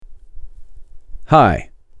Hi,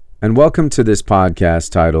 and welcome to this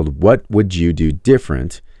podcast titled, What Would You Do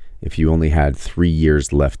Different If You Only Had 3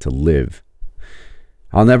 Years Left to Live?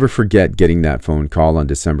 I'll never forget getting that phone call on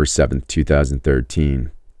December 7th,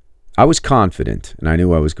 2013. I was confident, and I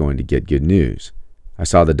knew I was going to get good news. I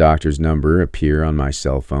saw the doctor's number appear on my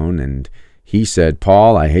cell phone, and he said,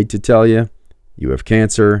 Paul, I hate to tell you, you have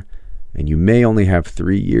cancer, and you may only have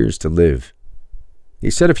 3 years to live. He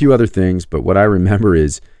said a few other things, but what I remember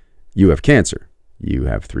is, you have cancer. You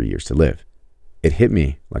have 3 years to live. It hit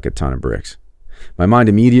me like a ton of bricks. My mind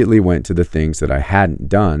immediately went to the things that I hadn't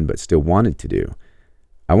done but still wanted to do.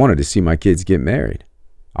 I wanted to see my kids get married.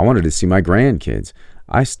 I wanted to see my grandkids.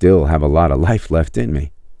 I still have a lot of life left in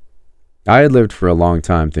me. I had lived for a long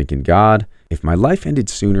time thinking, God, if my life ended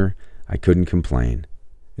sooner, I couldn't complain.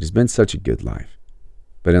 It has been such a good life.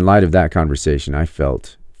 But in light of that conversation, I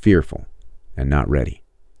felt fearful and not ready.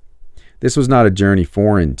 This was not a journey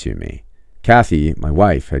foreign to me. Kathy, my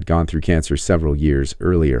wife, had gone through cancer several years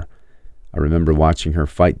earlier. I remember watching her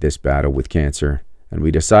fight this battle with cancer, and we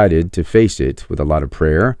decided to face it with a lot of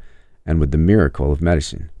prayer and with the miracle of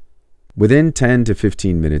medicine. Within 10 to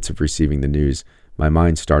 15 minutes of receiving the news, my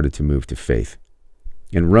mind started to move to faith.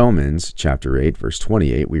 In Romans chapter 8, verse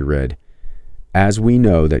 28, we read, As we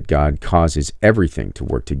know that God causes everything to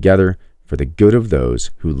work together for the good of those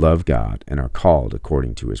who love God and are called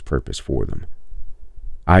according to his purpose for them.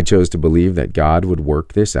 I chose to believe that God would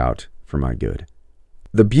work this out for my good.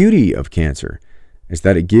 The beauty of cancer is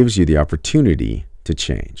that it gives you the opportunity to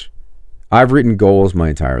change. I've written goals my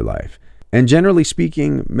entire life, and generally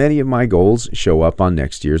speaking, many of my goals show up on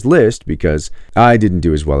next year's list because I didn't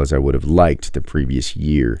do as well as I would have liked the previous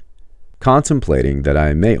year. Contemplating that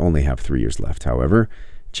I may only have 3 years left, however,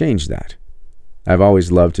 changed that. I've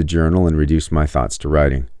always loved to journal and reduce my thoughts to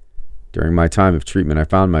writing. During my time of treatment, I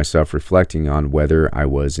found myself reflecting on whether I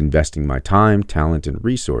was investing my time, talent, and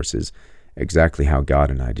resources exactly how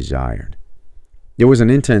God and I desired. It was an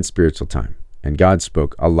intense spiritual time, and God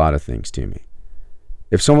spoke a lot of things to me.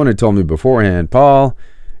 If someone had told me beforehand, Paul,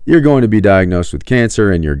 you're going to be diagnosed with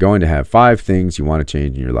cancer and you're going to have 5 things you want to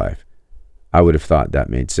change in your life, I would have thought that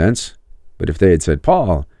made sense. But if they had said,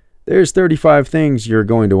 Paul, there's 35 things you're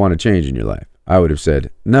going to want to change in your life, I would have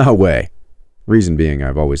said, no way. Reason being,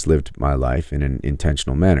 I've always lived my life in an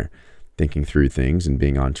intentional manner, thinking through things and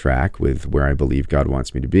being on track with where I believe God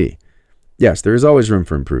wants me to be. Yes, there is always room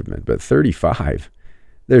for improvement, but 35,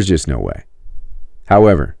 there's just no way.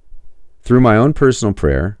 However, through my own personal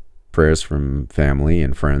prayers from family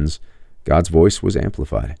and friends, God's voice was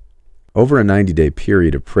amplified. Over a 90-day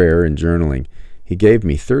period of prayer and journaling, He gave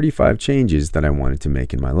me 35 changes that I wanted to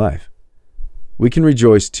make in my life. We can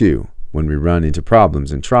rejoice too when we run into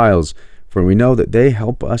problems and trials, for we know that they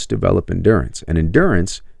help us develop endurance, and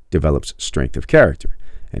endurance develops strength of character,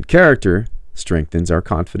 and character strengthens our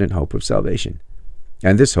confident hope of salvation.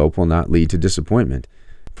 And this hope will not lead to disappointment,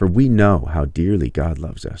 for we know how dearly God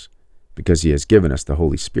loves us, because He has given us the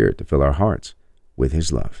Holy Spirit to fill our hearts with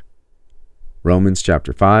His love. Romans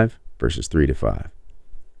chapter 5, verses 3 to 5.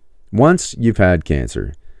 Once you've had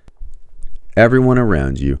cancer, everyone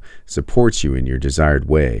around you supports you in your desired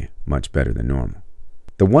way much better than normal.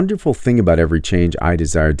 The wonderful thing about every change I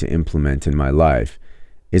desired to implement in my life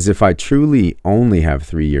is if I truly only have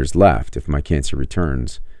 3 years left, if my cancer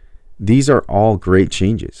returns, these are all great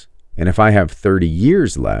changes. And if I have 30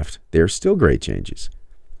 years left, they're still great changes.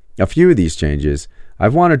 A few of these changes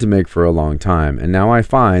I've wanted to make for a long time, and now I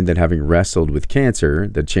find that having wrestled with cancer,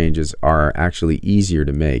 the changes are actually easier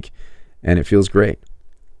to make, and it feels great.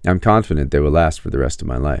 I'm confident they will last for the rest of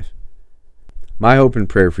my life. My hope and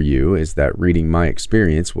prayer for you is that reading my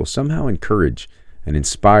experience will somehow encourage and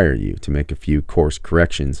inspire you to make a few course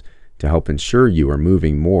corrections to help ensure you are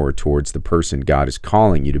moving more towards the person God is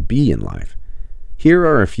calling you to be in life. Here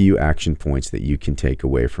are a few action points that you can take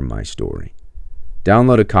away from my story.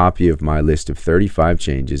 Download a copy of my list of 35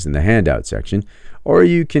 changes in the handout section, or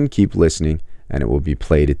you can keep listening and it will be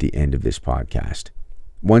played at the end of this podcast.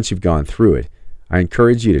 Once you've gone through it, I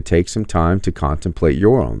encourage you to take some time to contemplate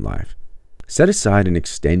your own life. Set aside an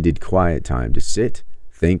extended quiet time to sit,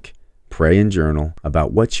 think, pray, and journal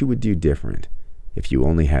about what you would do different if you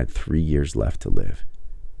only had 3 years left to live.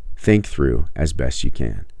 Think through as best you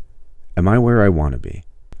can. Am I where I want to be?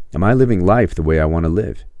 Am I living life the way I want to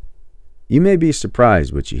live? You may be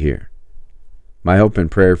surprised what you hear. My hope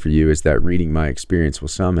and prayer for you is that reading my experience will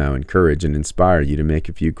somehow encourage and inspire you to make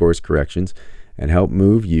a few course corrections and help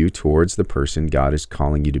move you towards the person God is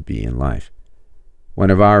calling you to be in life. One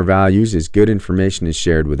of our values is good information is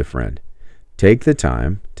shared with a friend. Take the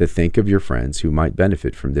time to think of your friends who might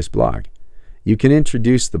benefit from this blog. You can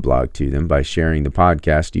introduce the blog to them by sharing the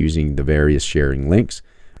podcast using the various sharing links,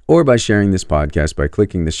 or by sharing this podcast by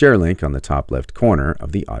clicking the share link on the top left corner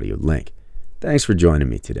of the audio link. Thanks for joining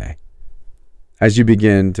me today. As you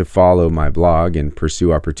begin to follow my blog and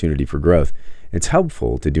pursue opportunity for growth, it's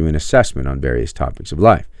helpful to do an assessment on various topics of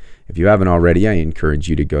life. If you haven't already, I encourage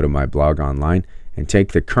you to go to my blog online and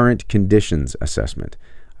take the current conditions assessment.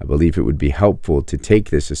 I believe it would be helpful to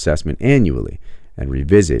take this assessment annually and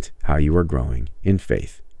revisit how you are growing in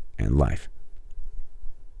faith and life.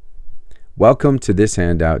 Welcome to this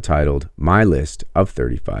handout titled, My List of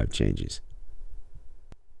 35 Changes.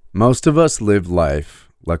 Most of us live life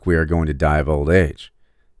like we are going to die of old age,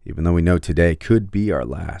 even though we know today could be our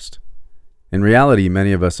last. In reality,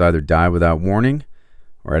 many of us either die without warning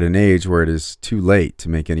or at an age where it is too late to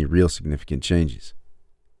make any real significant changes.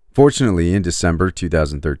 Fortunately, in December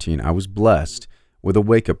 2013, I was blessed with a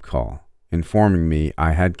wake-up call informing me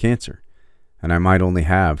I had cancer and I might only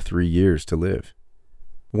have 3 years to live.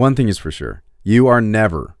 One thing is for sure, you are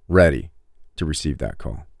never ready to receive that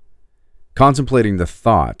call. Contemplating the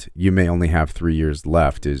thought you may only have 3 years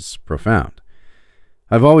left is profound.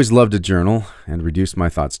 I've always loved to journal and reduce my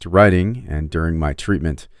thoughts to writing, and during my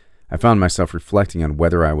treatment, I found myself reflecting on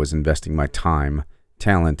whether I was investing my time,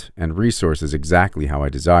 talent, and resources exactly how I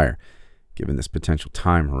desire, given this potential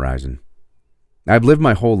time horizon. I've lived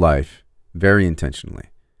my whole life very intentionally,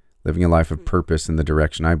 living a life of purpose in the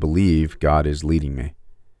direction I believe God is leading me.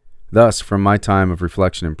 Thus, from my time of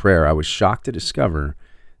reflection and prayer, I was shocked to discover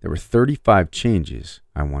there were 35 changes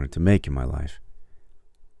I wanted to make in my life.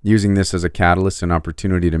 Using this as a catalyst and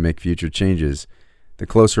opportunity to make future changes, the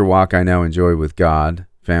closer walk I now enjoy with God,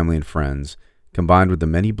 family, and friends, combined with the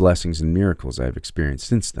many blessings and miracles I have experienced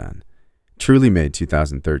since then, truly made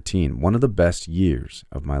 2013 one of the best years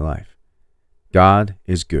of my life. God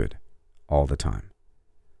is good all the time.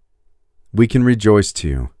 We can rejoice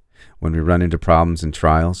too when we run into problems and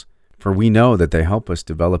trials, for we know that they help us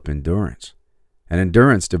develop endurance. And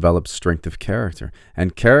endurance develops strength of character,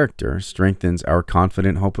 and character strengthens our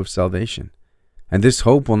confident hope of salvation. And this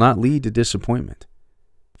hope will not lead to disappointment,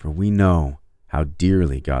 for we know how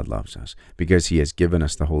dearly God loves us, because he has given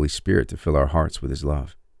us the Holy Spirit to fill our hearts with his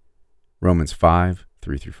love. Romans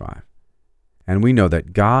 5:3-5. And we know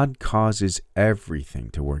that God causes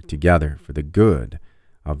everything to work together for the good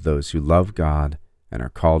of those who love God and are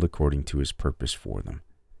called according to his purpose for them.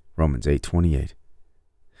 Romans 8:28.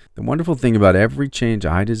 The wonderful thing about every change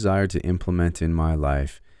I desire to implement in my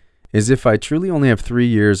life is if I truly only have 3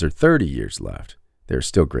 years or 30 years left, there are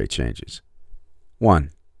still great changes.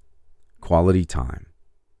 1. Quality time.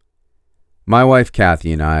 My wife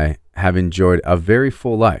Kathy and I have enjoyed a very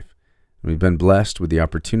full life, and we've been blessed with the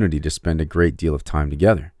opportunity to spend a great deal of time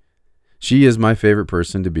together. She is my favorite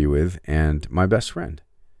person to be with and my best friend.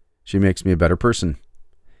 She makes me a better person.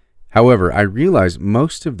 However, I realize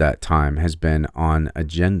most of that time has been on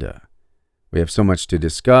agenda. We have so much to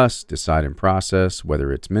discuss, decide, and process,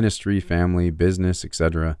 whether it's ministry, family, business,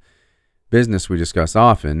 etc. Business we discuss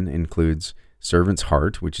often includes Servant's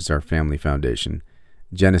Heart, which is our family foundation,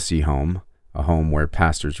 Genesee Home, a home where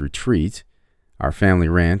pastors retreat, our family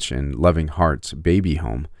ranch, and Loving Hearts Baby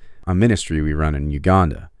Home, a ministry we run in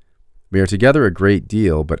Uganda. We are together a great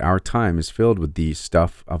deal, but our time is filled with the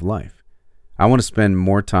stuff of life. I want to spend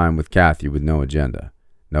more time with Kathy with no agenda,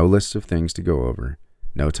 no list of things to go over,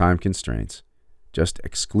 no time constraints, just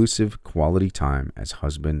exclusive quality time as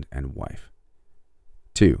husband and wife.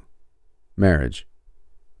 2. Marriage.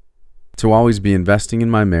 To always be investing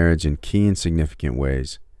in my marriage in key and significant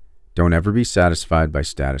ways. Don't ever be satisfied by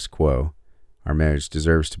status quo. Our marriage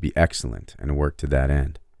deserves to be excellent and work to that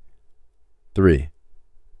end. 3.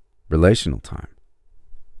 Relational time.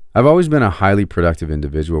 I've always been a highly productive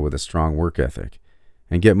individual with a strong work ethic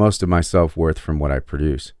and get most of my self-worth from what I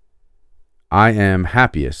produce. I am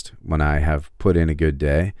happiest when I have put in a good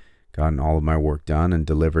day, gotten all of my work done, and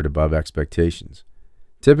delivered above expectations.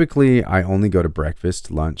 Typically, I only go to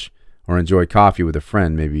breakfast, lunch, or enjoy coffee with a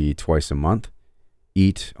friend maybe twice a month,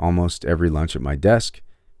 eat almost every lunch at my desk,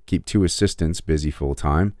 keep 2 assistants busy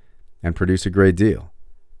full-time, and produce a great deal.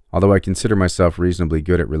 Although I consider myself reasonably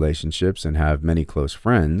good at relationships and have many close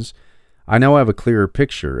friends, I now have a clearer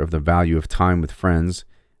picture of the value of time with friends,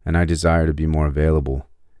 and I desire to be more available.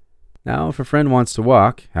 Now, if a friend wants to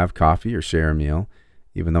walk, have coffee, or share a meal,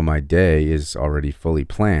 even though my day is already fully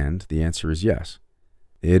planned, the answer is yes.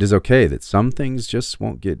 It is okay that some things just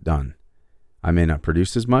won't get done. I may not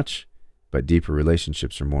produce as much, but deeper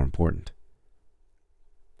relationships are more important.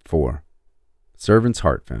 4. Servant's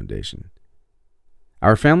Heart Foundation.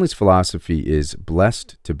 Our family's philosophy is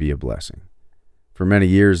blessed to be a blessing. For many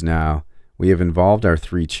years now, we have involved our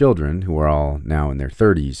 3 children, who are all now in their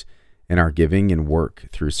 30s, in our giving and work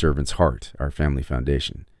through Servant's Heart, our family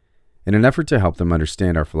foundation. In an effort to help them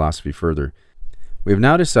understand our philosophy further, we have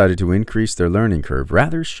now decided to increase their learning curve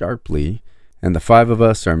rather sharply, and the 5 of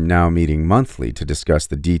us are now meeting monthly to discuss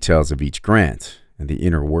the details of each grant and the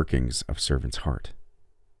inner workings of Servant's Heart.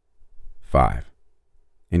 5.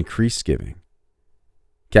 Increase giving.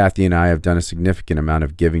 Kathy and I have done a significant amount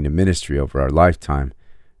of giving to ministry over our lifetime,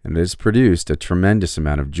 and it has produced a tremendous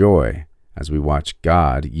amount of joy as we watch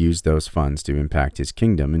God use those funds to impact His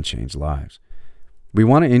kingdom and change lives. We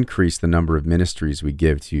want to increase the number of ministries we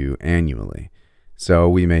give to annually, so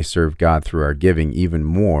we may serve God through our giving even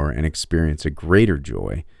more and experience a greater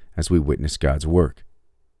joy as we witness God's work.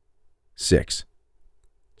 6.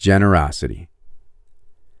 Generosity.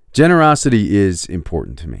 Generosity is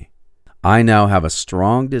important to me. I now have a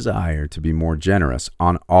strong desire to be more generous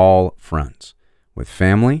on all fronts, with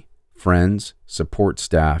family, friends, support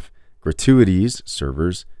staff, gratuities,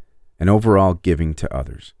 servers, and overall giving to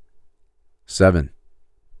others. 7.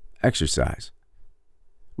 Exercise.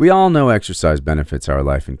 We all know exercise benefits our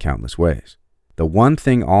life in countless ways. The one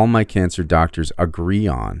thing all my cancer doctors agree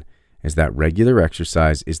on is that regular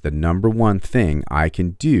exercise is the number one thing I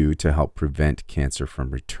can do to help prevent cancer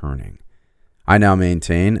from returning. I now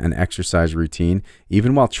maintain an exercise routine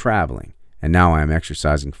even while traveling, and now I am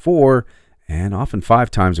exercising 4 and often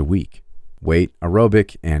 5 times a week. Weight,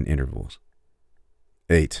 aerobic, and intervals.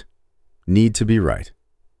 8. Need to be right.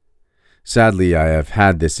 Sadly, I have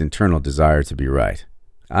had this internal desire to be right.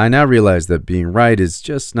 I now realize that being right is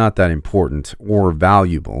just not that important or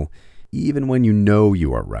valuable, even when you know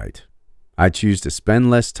you are right. I choose to spend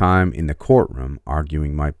less time in the courtroom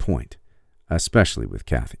arguing my point, especially with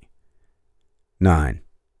Kathy. 9.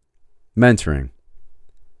 Mentoring.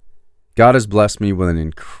 God has blessed me with an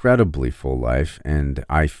incredibly full life, and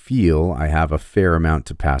I feel I have a fair amount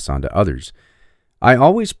to pass on to others. I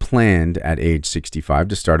always planned at age 65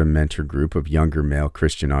 to start a mentor group of younger male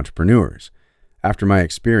Christian entrepreneurs. After my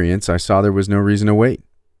experience, I saw there was no reason to wait.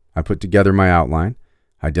 I put together my outline,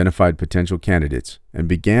 identified potential candidates, and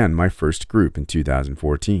began my first group in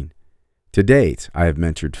 2014. To date, I have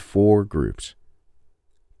mentored 4 groups.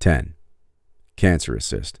 10. Cancer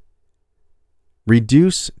Assist.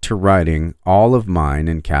 Reduce to writing all of mine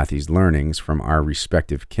and Kathy's learnings from our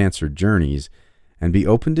respective cancer journeys and be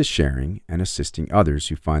open to sharing and assisting others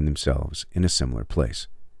who find themselves in a similar place.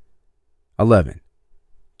 11.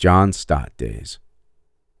 John Stott Days.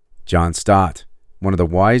 John Stott, one of the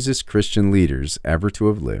wisest Christian leaders ever to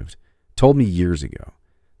have lived, told me years ago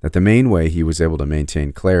that the main way he was able to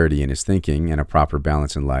maintain clarity in his thinking and a proper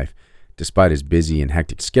balance in life, despite his busy and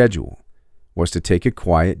hectic schedule, was to take a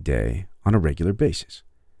quiet day on a regular basis.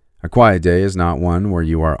 A quiet day is not one where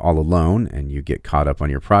you are all alone and you get caught up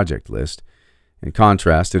on your project list. In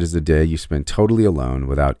contrast, it is a day you spend totally alone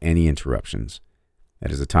without any interruptions.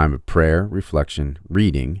 It is a time of prayer, reflection,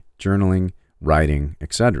 reading, journaling, writing,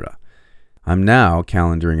 etc. I'm now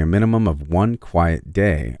calendaring a minimum of 1 quiet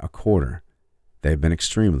day a quarter. They have been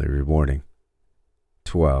extremely rewarding.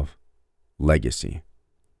 12. Legacy.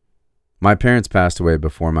 My parents passed away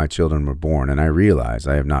before my children were born, and I realize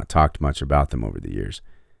I have not talked much about them over the years.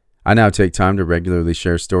 I now take time to regularly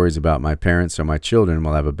share stories about my parents so my children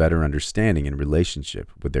will have a better understanding and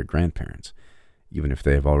relationship with their grandparents, even if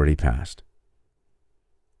they have already passed.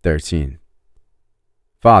 13.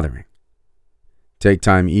 Fathering. Take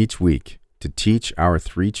time each week to teach our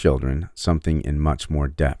 3 children something in much more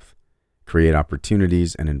depth, create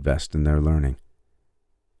opportunities, and invest in their learning.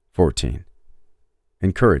 14.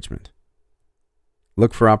 Encouragement.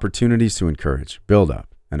 Look for opportunities to encourage, build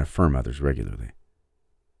up, and affirm others regularly.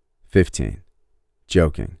 15.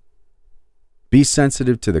 Joking. Be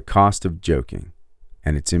sensitive to the cost of joking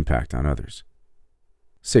and its impact on others.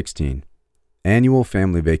 16. Annual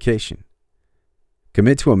family vacation.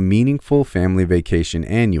 Commit to a meaningful family vacation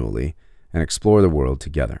annually and explore the world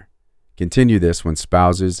together. Continue this when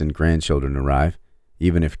spouses and grandchildren arrive,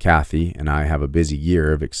 even if Kathy and I have a busy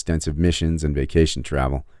year of extensive missions and vacation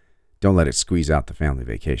travel. Don't let it squeeze out the family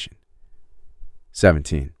vacation.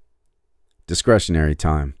 17. Discretionary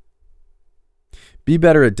time. Be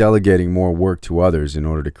better at delegating more work to others in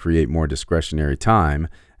order to create more discretionary time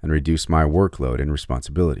and reduce my workload and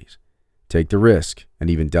responsibilities. Take the risk and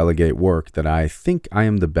even delegate work that I think I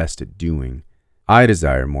am the best at doing. I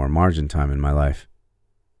desire more margin time in my life.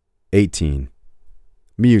 18.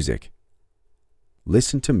 Music.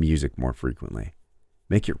 Listen to music more frequently.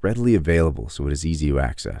 Make it readily available so it is easy to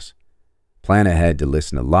access. Plan ahead to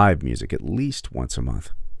listen to live music at least once a month.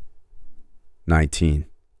 19.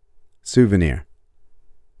 Souvenir.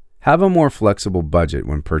 Have a more flexible budget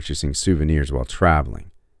when purchasing souvenirs while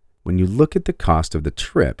traveling. When you look at the cost of the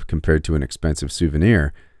trip compared to an expensive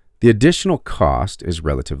souvenir, the additional cost is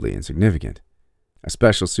relatively insignificant. A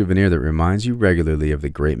special souvenir that reminds you regularly of the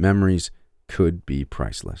great memories could be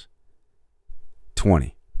priceless.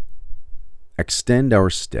 20. Extend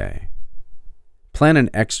our stay. Plan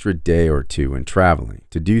an extra day or two when traveling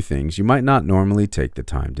to do things you might not normally take the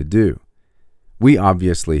time to do. We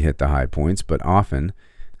obviously hit the high points, but often,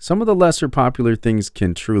 some of the lesser popular things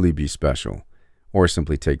can truly be special, or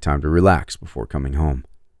simply take time to relax before coming home.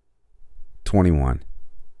 21.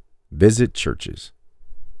 Visit churches.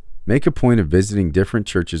 Make a point of visiting different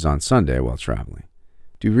churches on Sunday while traveling.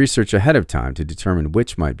 Do research ahead of time to determine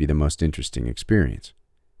which might be the most interesting experience.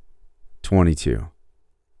 22.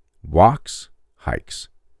 Walks, hikes.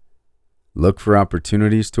 Look for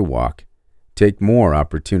opportunities to walk. Take more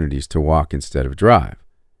opportunities to walk instead of drive.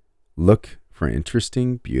 Look for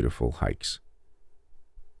interesting, beautiful hikes.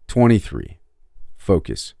 23.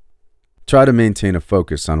 Focus. Try to maintain a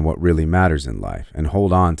focus on what really matters in life and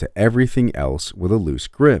hold on to everything else with a loose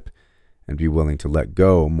grip, and be willing to let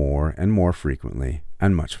go more and more frequently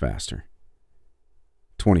and much faster.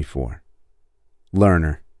 24.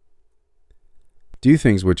 Learner. Do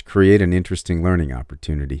things which create an interesting learning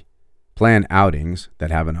opportunity. Plan outings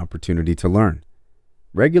that have an opportunity to learn.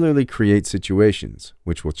 Regularly create situations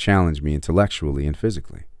which will challenge me intellectually and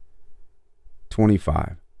physically.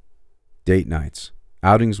 25. Date nights.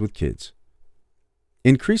 Outings with kids.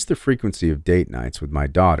 Increase the frequency of date nights with my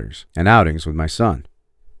daughters and outings with my son.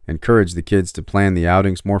 Encourage the kids to plan the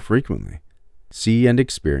outings more frequently. See and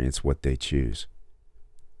experience what they choose.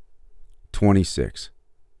 26.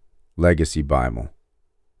 Legacy Bible.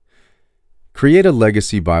 Create a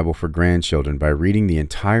legacy Bible for grandchildren by reading the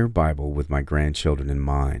entire Bible with my grandchildren in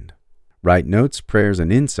mind. Write notes, prayers,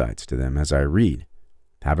 and insights to them as I read.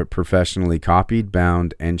 Have it professionally copied,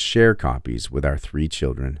 bound, and share copies with our 3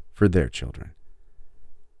 children for their children.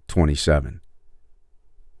 27.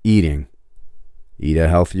 Eating. Eat a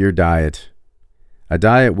healthier diet. A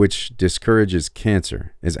diet which discourages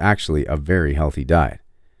cancer is actually a very healthy diet.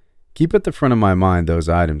 Keep at the front of my mind those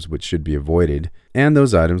items which should be avoided and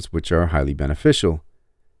those items which are highly beneficial.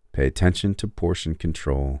 Pay attention to portion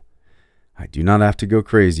control. I do not have to go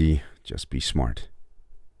crazy, just be smart.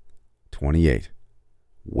 28.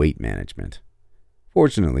 Weight management.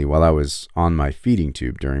 Fortunately, while I was on my feeding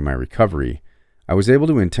tube during my recovery, I was able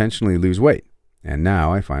to intentionally lose weight, and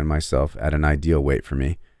now I find myself at an ideal weight for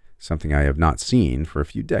me, something I have not seen for a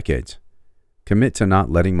few decades. Commit to not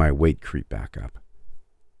letting my weight creep back up.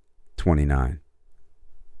 29.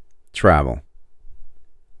 Travel.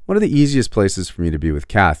 One of the easiest places for me to be with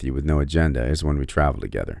Kathy with no agenda is when we travel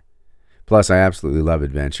together. Plus, I absolutely love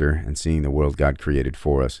adventure and seeing the world God created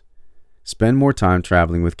for us. Spend more time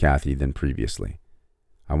traveling with Kathy than previously.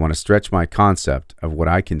 I want to stretch my concept of what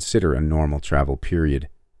I consider a normal travel period.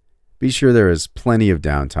 Be sure there is plenty of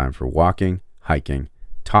downtime for walking, hiking,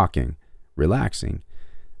 talking, relaxing,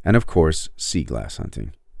 and of course, sea glass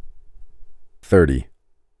hunting. 30.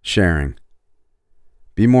 Sharing.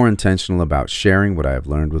 Be more intentional about sharing what I have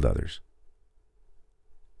learned with others.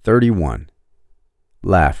 31.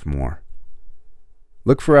 Laugh more.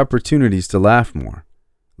 Look for opportunities to laugh more.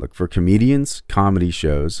 Look for comedians, comedy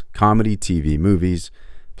shows, comedy TV movies,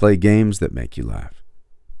 play games that make you laugh.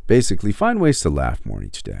 Basically, find ways to laugh more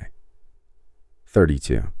each day.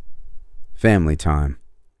 32. Family time.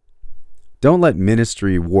 Don't let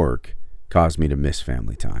ministry work cause me to miss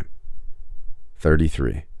family time.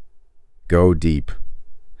 33. Go deep.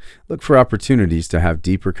 Look for opportunities to have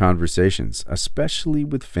deeper conversations, especially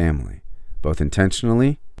with family, both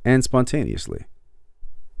intentionally and spontaneously.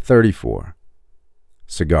 34.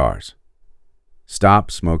 Cigars. Stop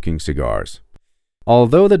smoking cigars.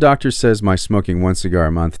 Although the doctor says my smoking 1 cigar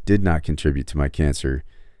a month did not contribute to my cancer,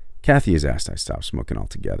 Kathy has asked I stop smoking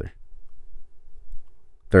altogether.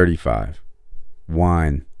 35.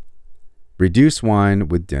 Wine. Reduce wine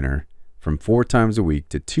with dinner from 4 times a week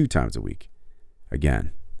to 2 times a week.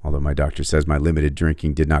 Again, although my doctor says my limited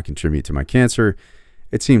drinking did not contribute to my cancer,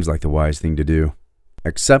 it seems like the wise thing to do,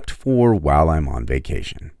 except for while I'm on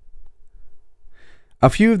vacation.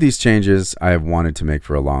 A few of these changes I have wanted to make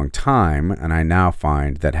for a long time, and I now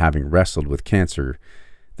find that having wrestled with cancer,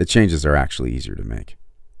 the changes are actually easier to make.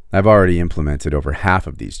 I've already implemented over half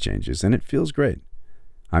of these changes, and it feels great.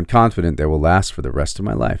 I'm confident they will last for the rest of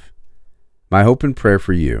my life. My hope and prayer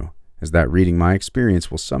for you is that reading my experience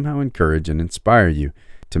will somehow encourage and inspire you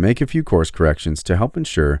to make a few course corrections to help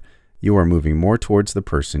ensure you are moving more towards the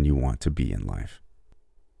person you want to be in life.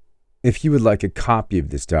 If you would like a copy of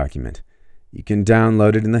this document, you can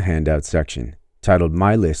download it in the handout section. titled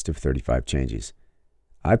My List of 35 Changes.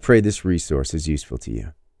 I pray this resource is useful to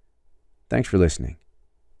you. Thanks for listening.